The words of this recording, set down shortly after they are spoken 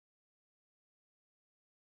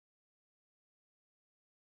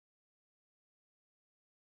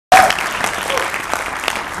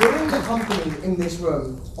the company in this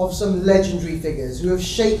room of some legendary figures who have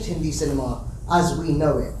shaped Hindi cinema as we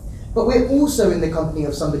know it. But we're also in the company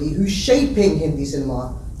of somebody who's shaping Hindi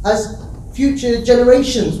cinema as future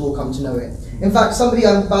generations will come to know it. In fact, somebody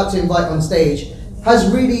I'm about to invite on stage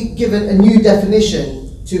has really given a new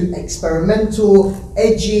definition to experimental,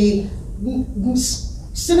 edgy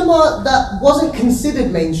cinema that wasn't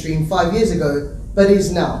considered mainstream 5 years ago, but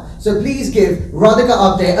is now. So please give Radhika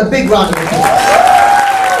Apte a big round of applause.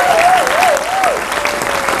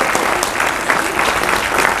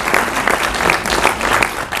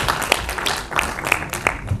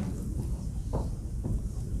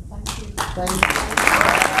 Thank you.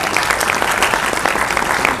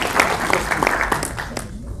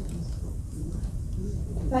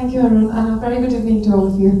 Thank you, Haroon, and a very good evening to all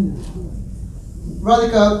of you.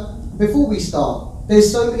 Radhika, before we start,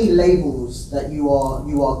 there's so many labels that you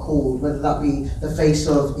are called, whether that be the face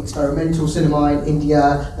of experimental cinema in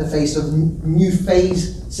India, the face of new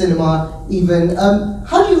phase cinema, even.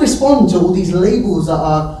 How do you respond to all these labels that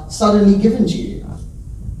are suddenly given to you?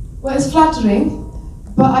 Well, it's flattering,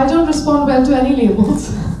 but I don't respond well to any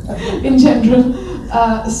labels in general.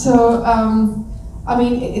 I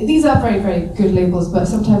mean, these are very, very good labels, but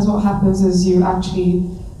sometimes what happens is you actually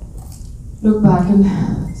look back and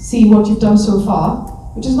see what you've done so far,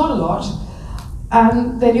 which is not a lot,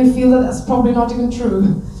 and then you feel that that's probably not even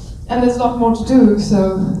true, and there's a lot more to do,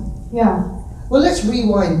 so, yeah. Well, let's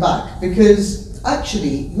rewind back, because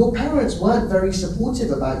actually, your parents weren't very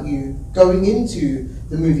supportive about you going into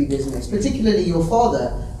the movie business, particularly your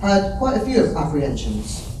father had quite a few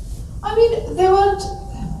apprehensions. I mean, they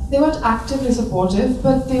weren't actively supportive,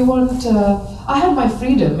 but they weren't, I had my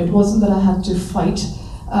freedom. It wasn't that I had to fight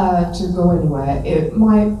to go anywhere.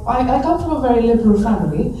 I come from a very liberal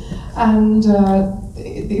family, and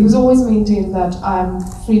it was always maintained that I'm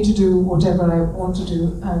free to do whatever I want to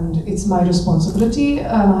do, and it's my responsibility,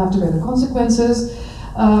 and I have to bear the consequences.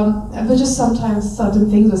 But just sometimes certain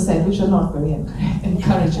things were said which are not very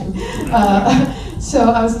encouraging.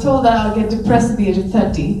 So I was told that I'll get depressed at the age of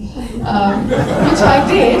 30, which I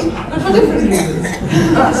did, but for different reasons.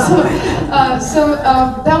 So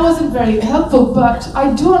that wasn't very helpful, but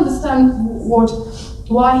I do understand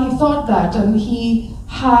why he thought that, and he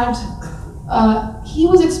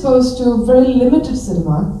was exposed to very limited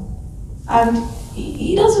cinema, and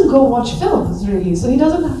he doesn't go watch films really, so he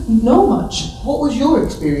doesn't know much. What was your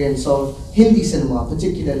experience of Hindi cinema,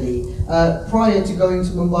 particularly prior to going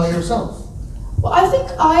to Mumbai yourself? Well, I think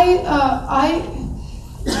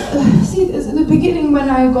see, in the beginning when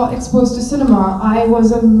I got exposed to cinema, I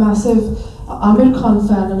was a massive Amir Khan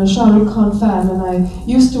fan and a Shah Rukh Khan fan, and I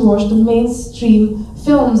used to watch the mainstream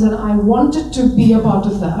films, and I wanted to be a part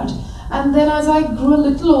of that. And then as I grew a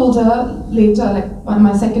little older, later, like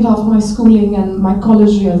my second half of my schooling and my college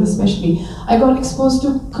years especially, I got exposed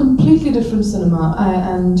to completely different cinema,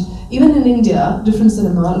 and even in India, different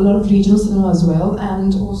cinema, a lot of regional cinema as well,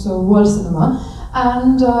 and also world cinema.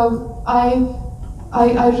 And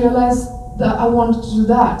I realized that I wanted to do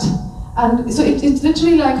that. And so it's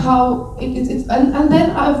literally like how, and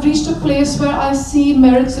then I've reached a place where I see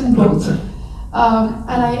merits in both. And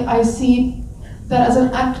I see that as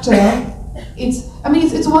an actor,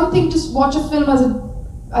 it's one thing to watch a film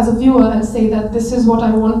as a viewer and say that this is what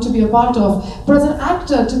I want to be a part of, but as an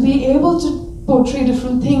actor, to be able to portray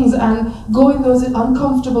different things and go in those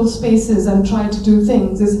uncomfortable spaces and try to do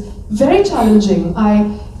things is very challenging.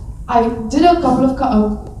 I did a couple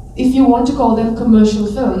of, if you want to call them commercial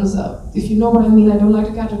films, if you know what I mean, I don't like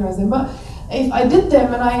to categorize them, but if I did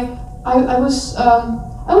them, and I was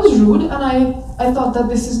rude, and I thought that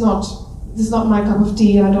this is not my cup of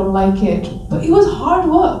tea and I don't like it. But it was hard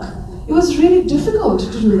work. It was really difficult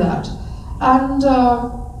to do that. And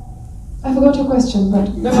I forgot your question,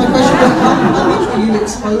 but... No, my question was, how much were you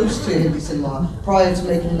exposed to Hindi cinema prior to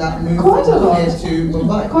making that move from Pune to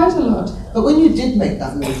Mumbai? Quite a lot. But when you did make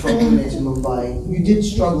that move from Pune to Mumbai, you did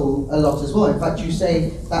struggle a lot as well. In fact, you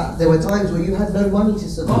say that there were times where you had no money to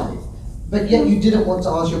survive, but yet you didn't want to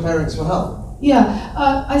ask your parents for help. Yeah,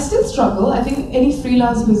 I still struggle. I think any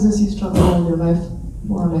freelance business you struggle in your life,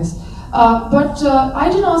 more or less. But I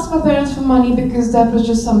didn't ask my parents for money because that was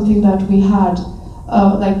just something that we had.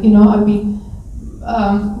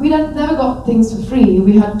 We never got things for free.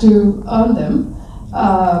 We had to earn them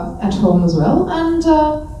at home as well. And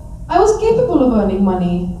I was capable of earning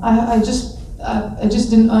money. I just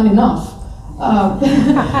didn't earn enough.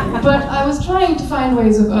 But I was trying to find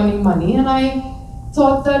ways of earning money, and I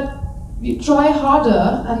thought that you try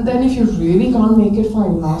harder, and then if you really can't make it,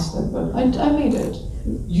 fine, you'll ask them. But I made it.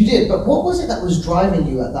 You did, but what was it that was driving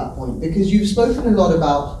you at that point? Because you've spoken a lot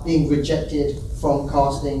about being rejected from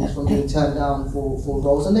castings, from being turned down for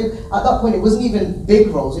roles. And at that point, it wasn't even big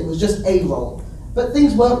roles, it was just a role. But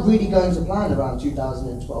things weren't really going to plan around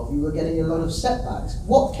 2012. You were getting a lot of setbacks.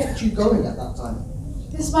 What kept you going at that time?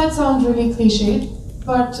 This might sound really cliched,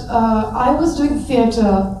 but I was doing theatre,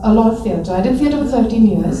 a lot of theatre. I did theatre for 13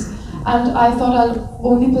 years, and I thought I'll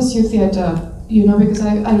only pursue theatre, you know, because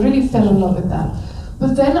I really fell in love with that.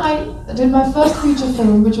 But then I did my first feature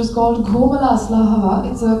film, which was called Ghomala Asla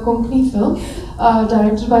Hawa. It's a Konkani film,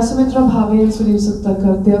 directed by Sumitra Bhave and Sunil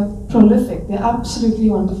Suktakar. They're prolific, they're absolutely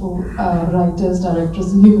wonderful writers,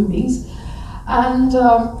 directors, and human beings. And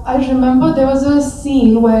I remember there was a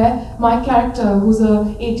scene where my character, who's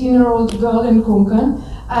a 18-year-old girl in Konkan,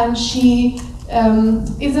 and she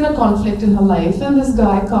is in a conflict in her life, and this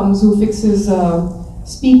guy comes who fixes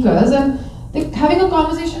speakers, and they're having a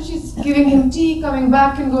conversation. She's giving him tea, coming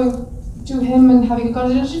back and going to him and having a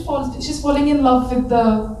conversation. She's falling in love with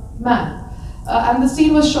the man. And the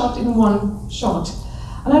scene was shot in one shot.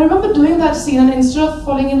 And I remember doing that scene, and instead of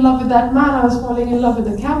falling in love with that man, I was falling in love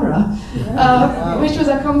with the camera, which was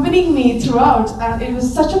accompanying me throughout. And it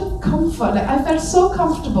was such a comfort. Like, I felt so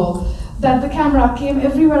comfortable that the camera came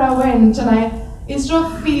everywhere I went, and instead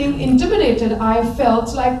of feeling intimidated, I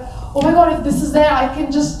felt like, oh my God, if this is there, I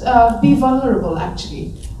can just be vulnerable,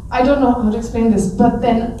 actually. I don't know how to explain this, but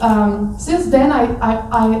then, since then,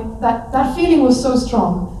 that feeling was so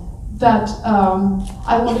strong that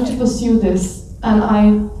I wanted to pursue this, and I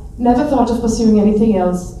never thought of pursuing anything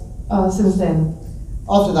else since then.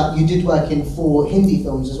 After that, you did work in 4 Hindi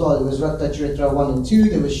films as well. There was Rakta Charitra 1 and 2,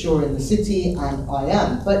 there was Shore in the City, and I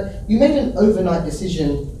Am. But you made an overnight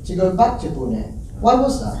decision to go back to Pune. Why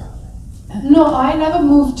was that? No, I never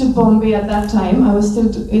moved to Bombay at that time. I was still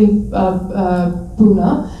in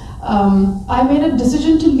Pune. I made a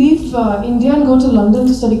decision to leave India and go to London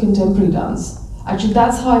to study contemporary dance. Actually,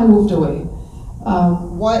 that's how I moved away.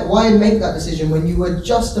 Why make that decision when you were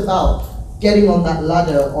just about getting on that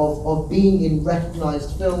ladder of being in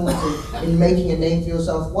recognised films and in making a name for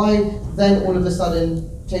yourself? Why then all of a sudden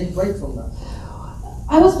take a break from that?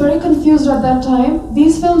 I was very confused at that time.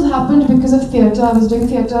 These films happened because of theatre. I was doing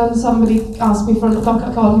theatre and somebody called me for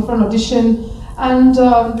an audition. And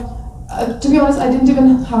to be honest, I didn't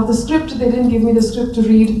even have the script. They didn't give me the script to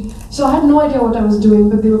read. So I had no idea what I was doing,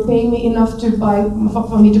 but they were paying me enough to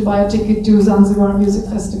for me to buy a ticket to Zanzibar Music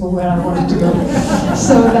Festival where I wanted to go.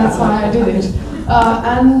 So that's why I did it.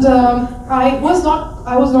 I was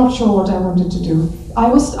not sure what I wanted to do. I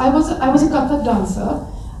was a Kathak dancer.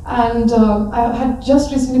 And I had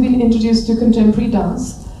just recently been introduced to contemporary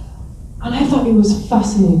dance, and I thought it was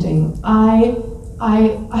fascinating. I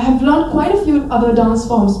have learned quite a few other dance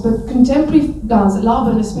forms, but contemporary dance,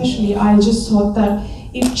 Laban especially, I just thought that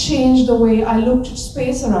it changed the way I looked at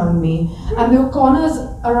space around me. And there were corners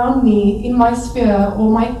around me in my sphere or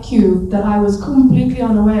my cube that I was completely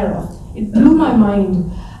unaware of. It blew my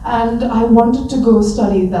mind, and I wanted to go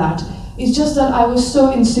study that. It's just that I was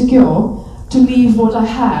so insecure to leave what I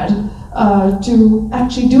had to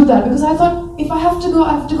actually do that, because I thought, if I have to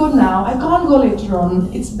go now. I can't go later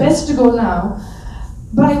on. It's best to go now.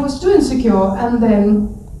 But I was too insecure, and then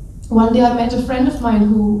one day I met a friend of mine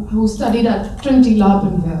who studied at Trinity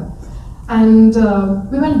Laban here. And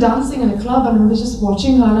we went dancing in a club, and I was just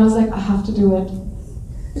watching her, and I was like, I have to do it.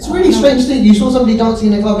 It's a really strange thing. You saw somebody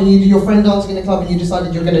dancing in a club, and your friend dancing in a club, and you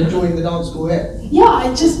decided you're going to join the dance school here. Yeah,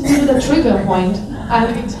 I just needed a trigger point,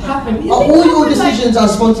 and it happened. All your decisions are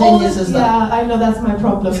spontaneous as that? Yeah, I know, that's my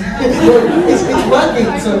problem. It's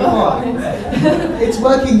working so far. It's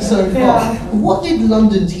working so far. Yeah. What did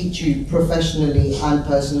London teach you professionally and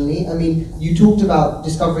personally? I mean, you talked about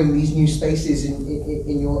discovering these new spaces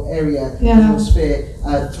in your area, in your sphere,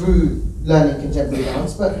 through learning contemporary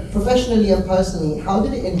dance, but professionally and personally, how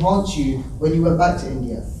did it enhance you when you went back to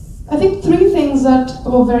India? I think 3 things that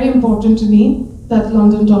were very important to me that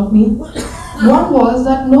London taught me. One was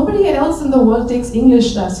that nobody else in the world takes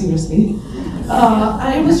English that seriously.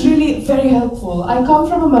 And it was really very helpful. I come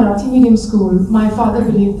from a Marathi medium school. My father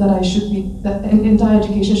believed that that entire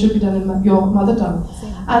education should be done in your mother tongue.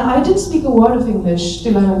 And I didn't speak a word of English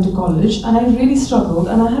till I went to college, and I really struggled,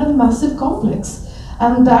 and I had a massive complex.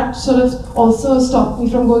 And that sort of also stopped me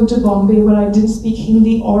from going to Bombay, where I didn't speak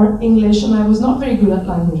Hindi or English, and I was not very good at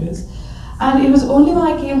languages. And it was only when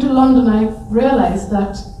I came to London I realized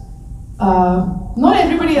that not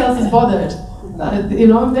everybody else is bothered.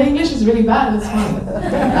 The English is really bad, and it's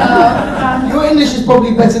fine. Your English is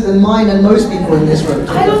probably better than mine and most people in this room.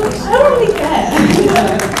 I don't really care.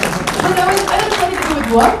 I don't try to do it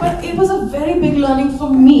work, but it was a very big learning for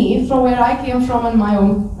me, from where I came from and my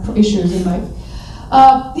own issues in life.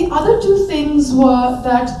 The other two things were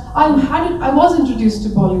that I was introduced to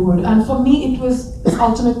Bollywood, and for me it was this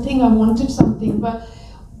ultimate thing. I wanted something, but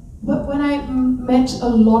when I met a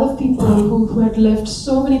lot of people who had left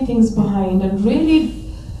so many things behind and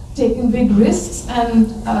really taken big risks, and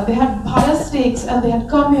they had higher stakes, and they had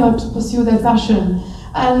come here to pursue their passion,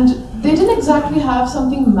 and they didn't exactly have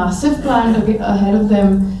something massive planned ahead of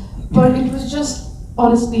them, but it was just,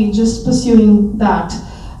 honestly, just pursuing that.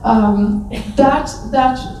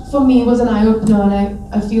 That for me was an eye-opener,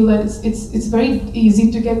 and I feel that it's very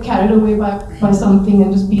easy to get carried away by something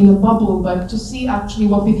and just be in a bubble, but to see actually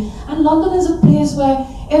what we... And London is a place where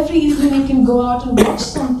every evening you can go out and watch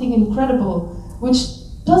something incredible, which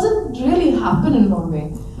doesn't really happen in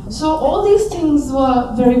Bombay. So all these things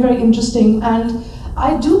were very, very interesting, and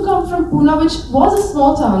I do come from Pune, which was a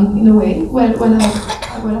small town in a way, when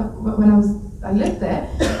I lived there,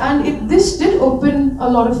 and this did open a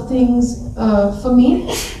lot of things for me,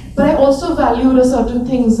 but I also valued certain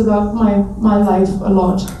things about my life a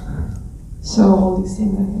lot. So all these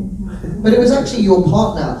things, I think. But it was actually your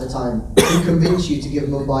partner at the time who convinced you to give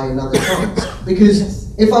Mumbai another chance, because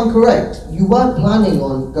if I'm correct, you weren't planning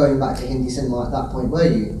on going back to Hindi cinema at that point, were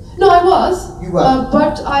you? No, I was. You were.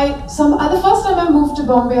 But the first time I moved to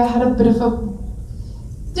Bombay, I had a bit of a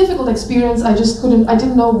difficult experience. I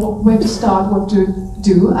didn't know where to start, what to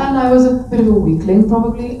do, and I was a bit of a weakling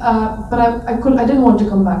probably. But I didn't want to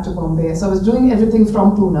come back to Bombay, so I was doing everything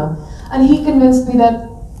from Pune, and he convinced me that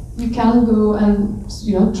you can go and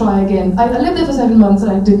try again. I lived there for 7 months,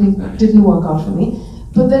 and it didn't work out for me.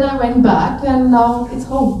 But then I went back, and now it's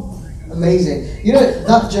home. Amazing. You know,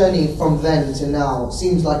 that journey from then to now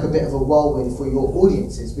seems like a bit of a whirlwind for your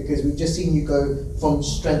audiences, because we've just seen you go from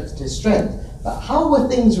strength to strength. But how were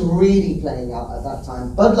things really playing out at that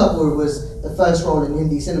time? Badlapur was the first role in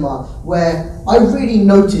Hindi cinema where I really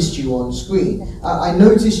noticed you on screen. I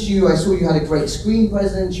noticed you, I saw you had a great screen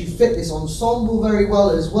presence, you fit this ensemble very well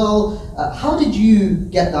as well. How did you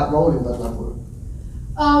get that role in Badlapur?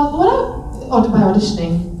 By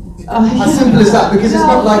auditioning. As simple as that, because it's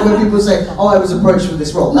not like when people say, oh, I was approached for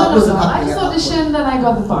this role. That wasn't happening. I just auditioned and I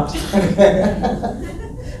got the part.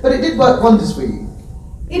 But it did work wonders for you.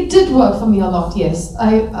 It did work for me a lot, yes.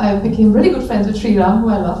 I became really good friends with Sriram, who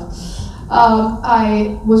I love.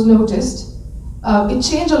 I was noticed. It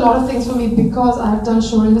changed a lot of things for me because I had done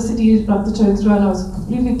show in the city, Rakta Charitra, and I was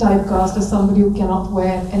completely typecast as somebody who cannot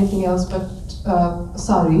wear anything else but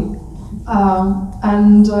sari.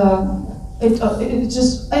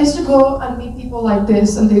 I used to go and meet people like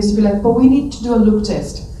this, and they used to be like, but we need to do a look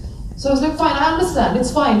test. So I was like, fine, I understand,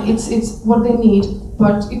 it's fine, it's what they need,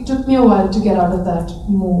 but it took me a while to get out of that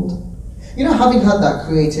mold. You know, having had that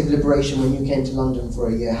creative liberation when you came to London for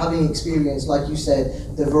a year, having experienced, like you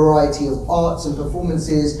said, the variety of arts and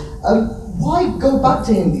performances, why go back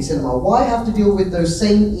to Hindi cinema? Why have to deal with those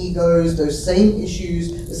same egos, those same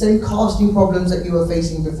issues, the same casting problems that you were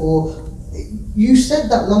facing before? You said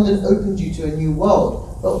that London opened you to a new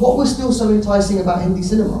world, but what was still so enticing about Hindi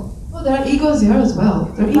cinema? Well, there are egos here as well.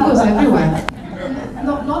 There are egos everywhere.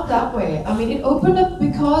 Not that way. I mean, it opened up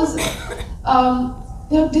because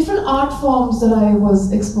there are different art forms that I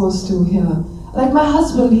was exposed to here. Like my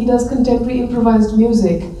husband, he does contemporary improvised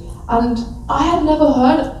music, and I had never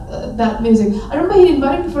heard that music. I remember he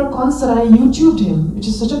invited me for a concert, and I YouTubed him, which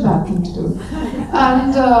is such a bad thing to do.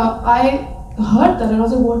 And I heard that and I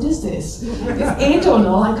was like, what is this? It's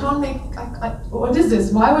atonal, I can't make, what is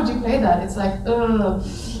this? Why would you play that? It's like,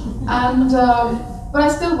 And, but I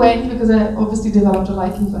still went because I obviously developed a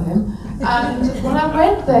liking for him. And when I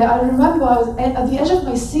went there, I remember I was at the edge of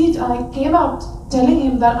my seat and I came out telling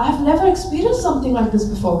him that I've never experienced something like this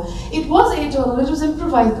before. It was atonal, it was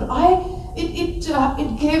improvised, but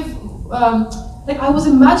it gave, like I was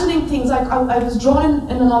imagining things, like I was drawn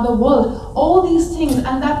in another world, all these things,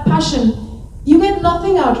 and that passion. You get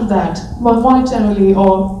nothing out of that monetarily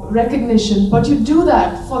or recognition, but you do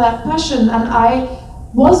that for that passion, and I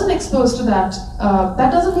wasn't exposed to that.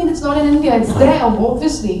 That doesn't mean it's not in India, it's there,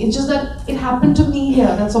 obviously. It's just that it happened to me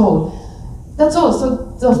here, that's all. That's all.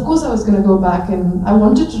 So of course I was going to go back, and I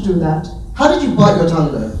wanted to do that. How did you bite your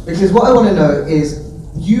tongue though? Because what I want to know is,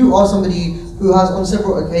 you are somebody who has on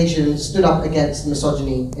several occasions stood up against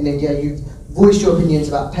misogyny in India. You've voiced your opinions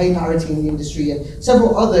about pay parity in the industry and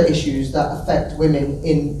several other issues that affect women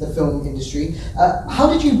in the film industry.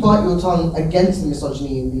 How did you bite your tongue against the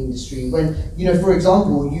misogyny in the industry when, you know, for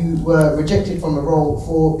example, you were rejected from a role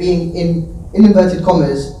for being, in inverted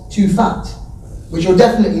commas, too fat, which you're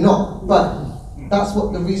definitely not, but that's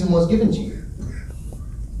what the reason was given to you?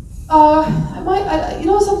 You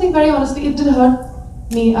know something, very honestly, it did hurt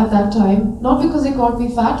me at that time, not because they called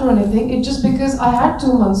me fat or anything, it's just because I had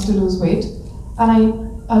 2 months to lose weight,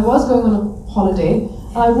 and I was going on a holiday,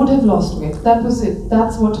 and I would have lost weight. That was it.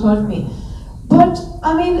 That's what hurt me. But,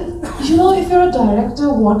 I mean, you know, if you're a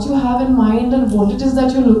director, what you have in mind and what it is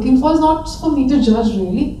that you're looking for is not for me to judge,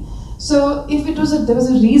 really. So, if it was there was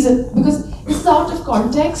a reason, because it's out of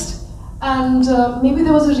context, and maybe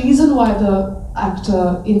there was a reason why the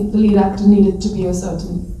lead actor needed to be a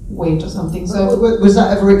certain weight or something. So was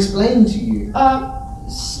that ever explained to you?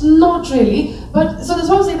 Not really. But so that's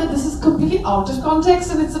why I'm saying that this is completely out of context,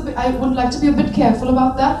 and it's I would like to be a bit careful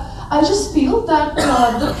about that. I just feel that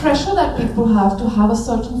the pressure that people have to have a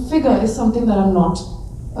certain figure is something that I'm not.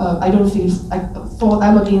 I don't feel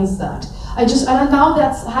I'm against that. And now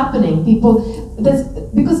that's happening. Because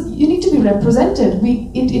you need to be represented.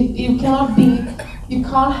 You cannot be. You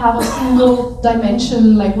can't have a single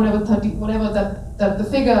dimension like whatever that the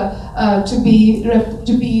figure to be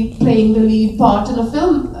playing the lead part in a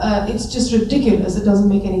film. It's just ridiculous. It doesn't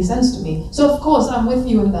make any sense to me. So of course I'm with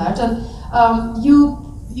you in that. And I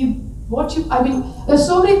mean, there's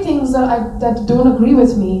so many things that don't agree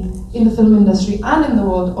with me in the film industry and in the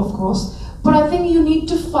world, of course. But I think you need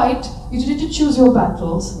to fight. You need to choose your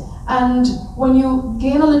battles. And when you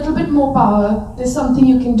gain a little bit more power, there's something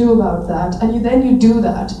you can do about that, and then you do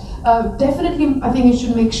that. Definitely, I think you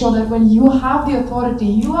should make sure that when you have the authority,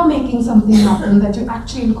 you are making something happen, that you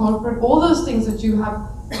actually incorporate all those things that you have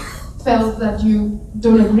felt that you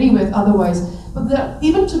don't agree with otherwise. But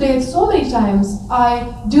even today, so many times, I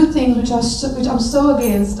do things which I'm so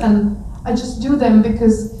against, and I just do them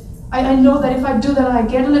because I know that if I do that and I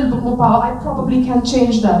get a little bit more power, I probably can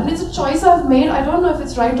change that. And it's a choice I've made. I don't know if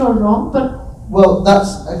it's right or wrong, but... Well,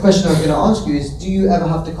 that's a question I was going to ask you, is do you ever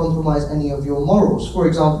have to compromise any of your morals? For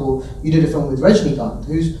example, you did a film with Rajnikant,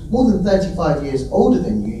 who's more than 35 years older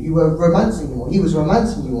than you. You were romancing him, or he was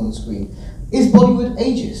romancing you on screen. Is Bollywood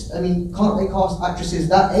ageist? I mean, can't they cast actresses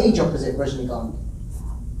that age opposite Rajnikant?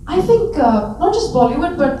 I think not just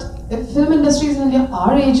Bollywood, but film industries in India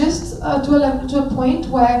are ageist to a point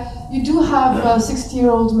where you do have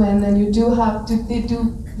 60-year-old men, and they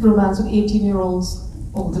do romance with 18-year-olds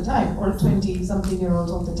all the time, or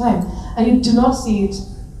 20-something-year-olds all the time, and you do not see it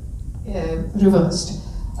reversed.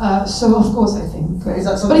 So of course I think. Is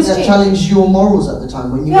that something that challenged your morals at the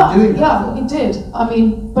time when you were doing that? Yeah, it did. I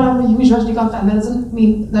mean, but I'm a huge Rajnikant fan. That doesn't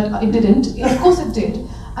mean that it didn't. Of course it did.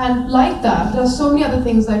 And like that, there are so many other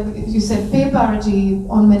things, like you said, pay parity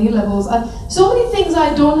on many levels. So many things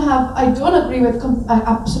I don't agree with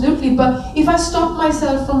absolutely. But if I stop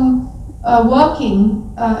myself from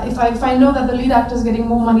working, if I know that the lead actor is getting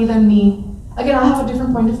more money than me, again, I have a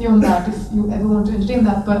different point of view on that. If you ever want to entertain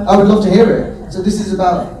that, but I would love to hear it. So this is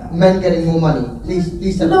about men getting more money.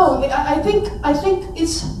 Please tell us. No, I think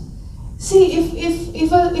it's. See,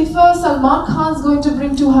 if a Salman Khan's going to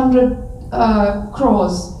bring 200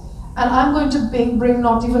 crores, and I'm going to bring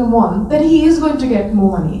not even one, then he is going to get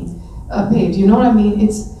more money paid. You know what I mean?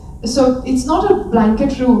 It's not a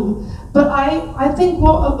blanket rule, but I think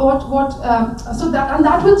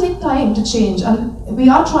that will take time to change, and we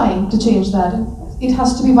are trying to change that. And it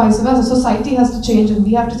has to be vice versa. Society has to change, and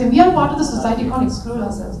we have to say we are part of the society. Can't exclude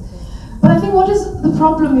ourselves. But I think what is the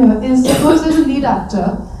problem here is, suppose there's a lead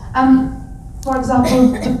actor, and for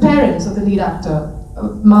example, the parents of the lead actor,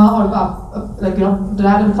 Ma or Bap,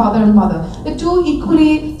 dad and father and mother, they're two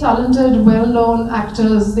equally talented, well-known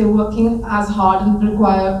actors. They're working as hard and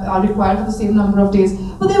are required for the same number of days,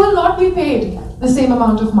 but they will not be paid the same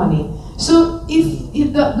amount of money. So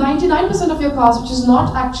if the 99% of your cast, which is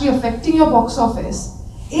not actually affecting your box office,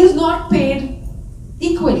 is not paid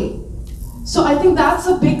equally, so I think that's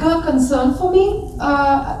a bigger concern for me.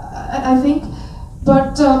 I think,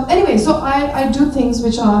 but anyway, so I do things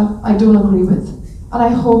which I don't agree with. And I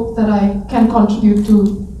hope that I can contribute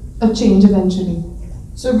to a change eventually.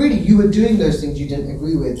 So really, you were doing those things you didn't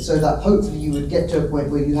agree with, so that hopefully you would get to a point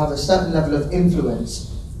where you have a certain level of influence,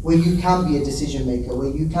 where you can be a decision maker, where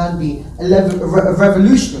you can be a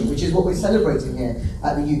revolutionary, which is what we're celebrating here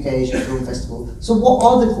at the UK Asian Film Festival. So what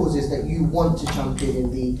are the causes that you want to champion in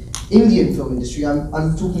the Indian film industry?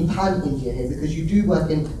 I'm talking pan-India here, because you do work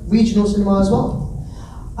in regional cinema as well.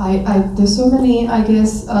 There's so many, I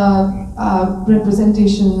guess,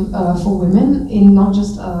 representation for women in not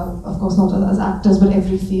just, of course, not as actors, but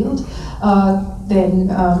every field. Then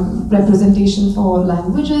representation for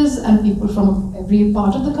languages and people from every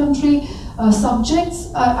part of the country. Subjects,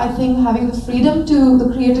 I think having the freedom the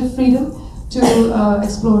creative freedom to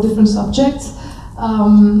explore different subjects.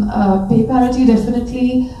 Pay parity,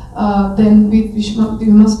 definitely. Then we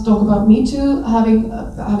must talk about Me Too, having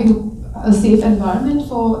a safe environment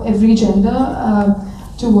for every gender.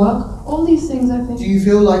 to work. All these things, I think. Do you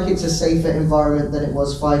feel like it's a safer environment than it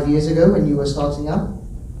was 5 years ago when you were starting out?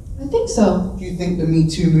 I think so. Do you think the Me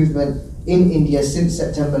Too movement in India since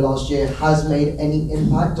September last year has made any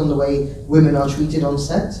impact on the way women are treated on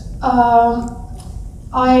set?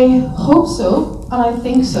 I hope so, and I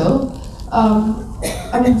think so.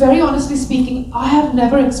 I mean, very honestly speaking, I have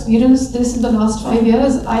never experienced this in the last 5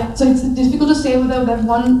 years. So it's difficult to say whether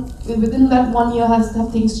within that 1 year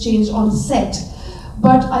have things changed on set.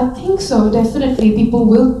 But I think so, definitely. People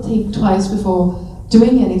will think twice before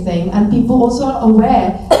doing anything, and people also are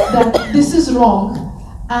aware that this is wrong,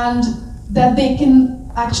 and that they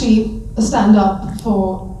can actually stand up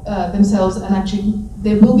for themselves, and actually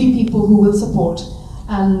there will be people who will support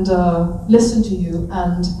and listen to you,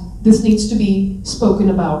 and this needs to be spoken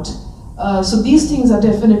about. So these things are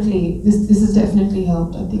definitely, this has definitely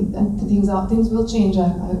helped. I think that things will change. I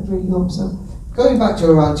really hope so. Going back to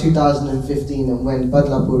around 2015 and when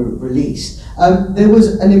Badla were released, there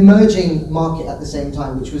was an emerging market at the same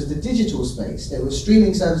time, which was the digital space. There were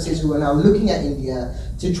streaming services who are now looking at India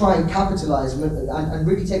to try and capitalize and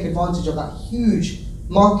really take advantage of that huge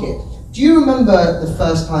market. Do you remember the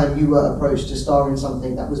first time you were approached to star in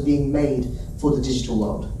something that was being made for the digital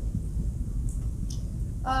world?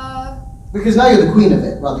 Because now you're the queen of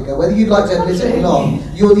it, Radhika. Whether you'd like to admit it or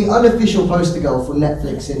not, you're the unofficial poster girl for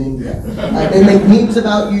Netflix in India. They make memes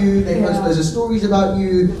about you, they post loads of stories about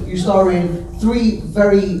you, you star in 3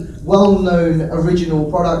 very well-known original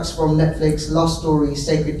products from Netflix, Love Story,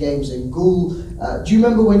 Sacred Games and Ghoul. Do you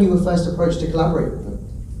remember when you were first approached to collaborate with them?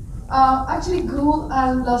 Actually, Ghoul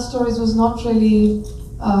and Love Stories was not really,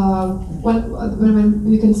 when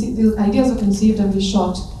you can see, the ideas were conceived and we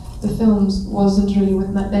shot the films wasn't really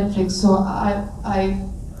with Netflix, so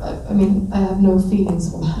I mean, I have no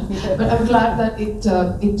feelings for that. But I'm glad that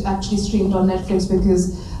it actually streamed on Netflix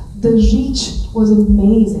because the reach was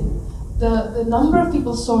amazing. The number of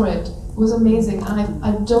people saw it was amazing, and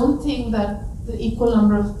I don't think that the equal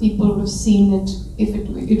number of people would have seen it if it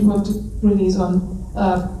were to release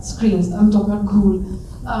on screens. I'm talking about Ghoul.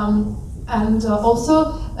 And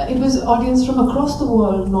also, it was an audience from across the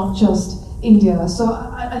world, not just India. So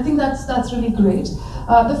I think that's really great.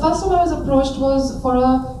 The first time I was approached was for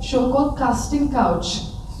a show called Casting Couch.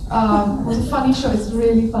 It was a funny show. It's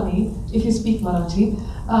really funny if you speak Marathi.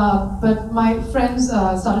 But my friends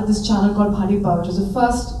started this channel called Bhadi Pav, which was the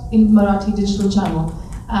first in Marathi digital channel.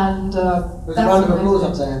 And there's a round of applause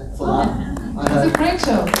up there for that. It's a great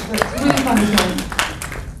show. It's a really funny show.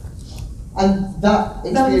 And that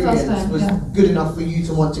experience was yeah. good enough for you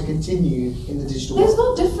to want to continue in the digital world? There's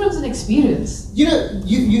no difference in experience. You know,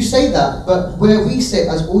 you say that, but where we sit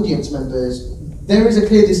as audience members, there is a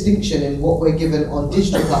clear distinction in what we're given on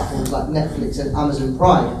digital platforms like Netflix and Amazon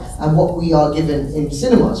Prime and what we are given in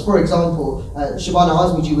cinemas. For example, Shabana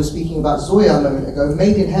Azmiji was speaking about Zoya a moment ago.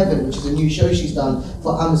 Made in Heaven, which is a new show she's done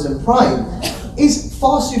for Amazon Prime, is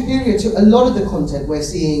far superior to a lot of the content we're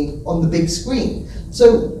seeing on the big screen.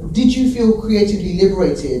 So, did you feel creatively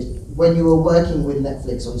liberated when you were working with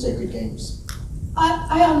Netflix on Sacred Games?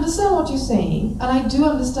 I understand what you're saying, and I do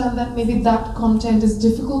understand that maybe that content is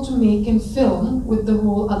difficult to make in film with the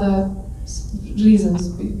whole other reasons,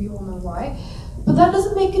 we all know why. But that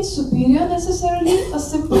doesn't make it superior necessarily. A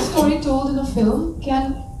simple story told in a film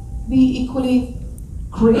can be equally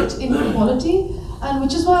great in quality, and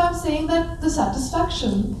which is why I'm saying that the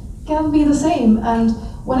satisfaction can be the same. And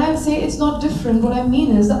when I say it's not different, what I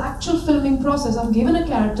mean is the actual filming process. I'm given a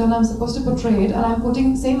character and I'm supposed to portray it, and I'm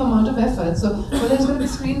putting the same amount of effort. So whether it's going to be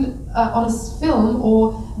screened on a film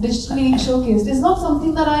or digitally showcased, it's not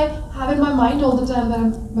something that I have in my mind all the time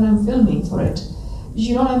when I'm filming for it.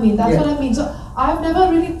 You know what I mean? That's what I mean. So I've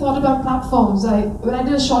never really thought about platforms. When I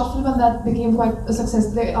did a short film and that became quite a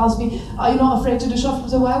success, they asked me, "Are you not afraid to do short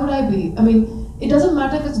films?" So why would I be? I mean, it doesn't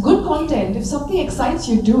matter if it's good content. If something excites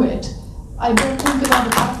you, do it. I don't think about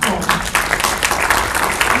the platform.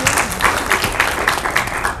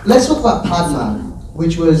 Let's talk about Padman,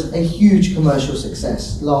 which was a huge commercial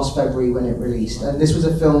success last February when it released. And this was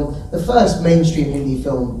a film, the first mainstream Hindi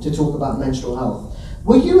film to talk about menstrual health.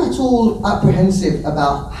 Were you at all apprehensive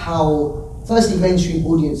about how, firstly, mainstream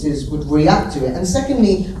audiences would react to it, and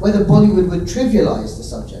secondly, whether Bollywood would trivialize the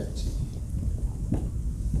subject?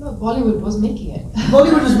 No, Bollywood was making it.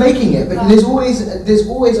 Bollywood was making it, but there's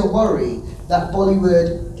always a worry that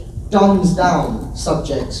Bollywood dumbs down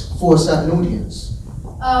subjects for a certain audience.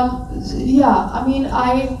 Yeah, I mean,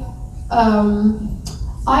 I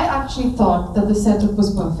actually thought that the setup was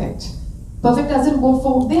perfect. Perfect as in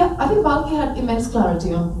I think Balki had immense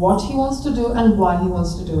clarity on what he wants to do and why he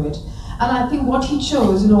wants to do it. And I think what he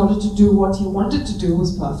chose in order to do what he wanted to do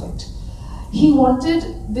was perfect. he wanted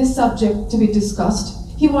this subject to be discussed.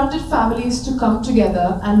 He wanted families to come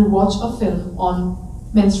together and watch a film on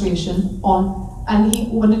menstruation, and he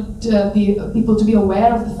wanted the people to be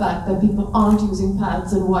aware of the fact that people aren't using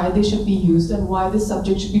pads and why they should be used and why this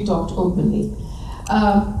subject should be talked openly.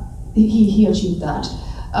 He achieved that.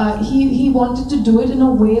 He wanted to do it in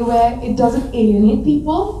a way where it doesn't alienate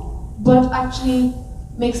people, but actually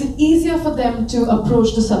makes it easier for them to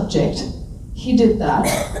approach the subject. He did that.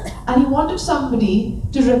 And he wanted somebody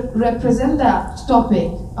to represent that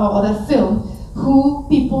topic or that film who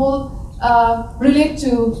people relate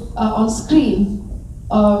to on screen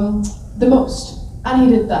the most. And he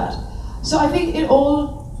did that. So I think it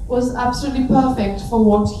all was absolutely perfect for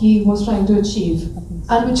what he was trying to achieve.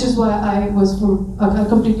 And which is why I was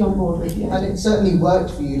completely on board with it. And it certainly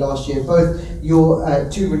worked for you last year. Both your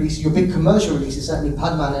two releases, your big commercial releases, certainly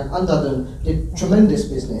Padman and Andhadhun, did tremendous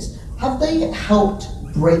business. Have they helped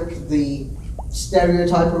break the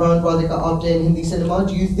stereotype around Radhika Apte in Hindi cinema?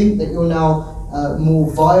 Do you think that you're now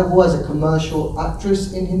more viable as a commercial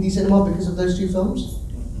actress in Hindi cinema because of those two films?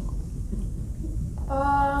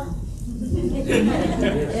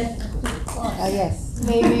 Yes.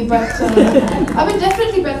 Maybe, but I mean,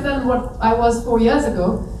 definitely better than what I was 4 years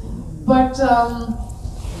ago. But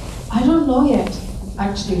I don't know yet,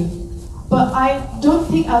 actually. But I don't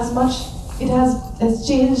think as much it has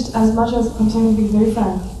changed as much as, I'm sorry, I'm being very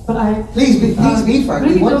frank. But I please be frank.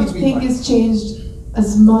 Really don't think it's changed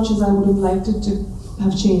as much as I would have liked it to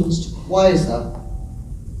have changed. Why is that?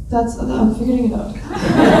 I'm figuring it out.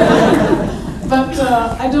 But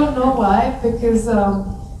I don't know why, because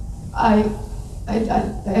I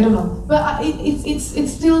don't know, but it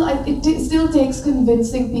still takes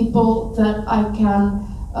convincing people that I can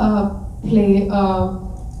play a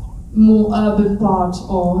more urban part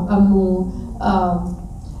or a more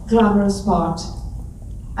glamorous part.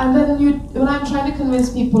 And then when I'm trying to convince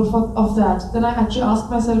people of that, then I actually ask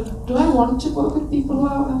myself, do I want to work with people who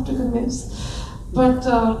I have to convince? But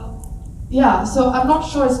yeah, so I'm not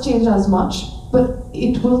sure it's changed as much, but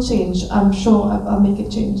it will change. I'm sure I'll make it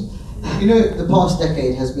change. You know, the past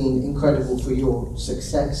decade has been incredible for your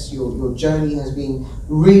success. Your journey has been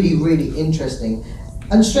really, really interesting.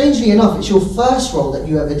 And strangely enough, it's your first role that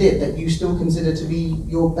you ever did that you still consider to be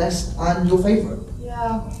your best and your favourite.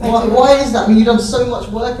 Yeah. Why is that? I mean, you've done so much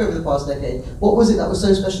work over the past decade. What was it that was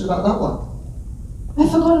so special about that one? I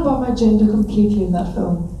forgot about my gender completely in that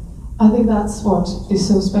film. I think that's what is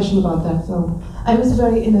so special about that film. I was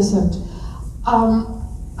very innocent.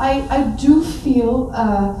 I do feel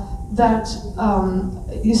that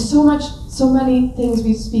there's so many things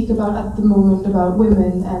we speak about at the moment about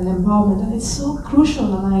women and empowerment, and it's so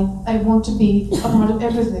crucial. And I want to be a part of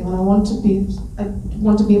everything, and I want to be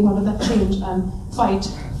a part of that change and fight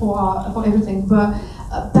for everything. But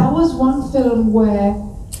that was one film where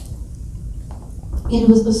it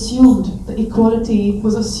was assumed, the equality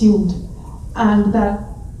was assumed, and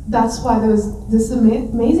that's why there was this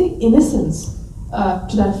amazing innocence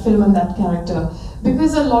to that film and that character.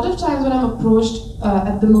 Because a lot of times when I'm approached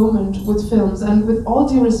at the moment with films, and with all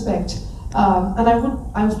due respect, and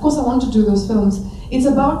of course I want to do those films, it's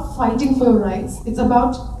about fighting for your rights, it's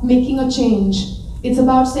about making a change, it's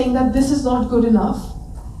about saying that this is not good enough.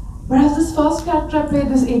 Whereas this first character I played,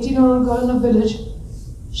 this 18-year-old girl in a village,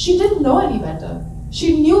 she didn't know any better.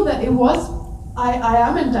 She knew that it was, I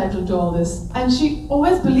am entitled to all this. And she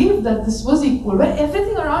always believed that this was equal, where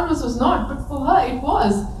everything around us was not, but for her it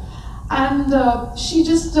was. And she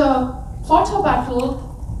just fought her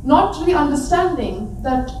battle, not really understanding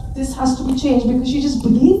that this has to be changed, because she just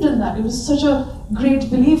believed in that. It was such a great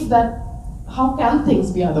belief that how can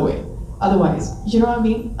things be otherwise? You know what I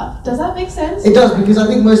mean? Does that make sense? It does, because I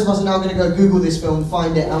think most of us are now going to go Google this film,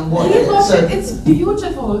 find it, and watch it. So it's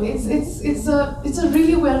beautiful. It's a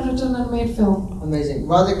really well written and made film. Amazing,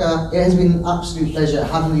 Radhika. It has been an absolute pleasure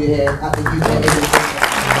having you here at the UKAFF.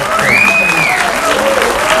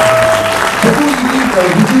 Before you leave,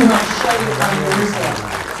 though, we do have Shetty and Marissa,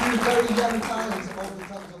 two very young talents.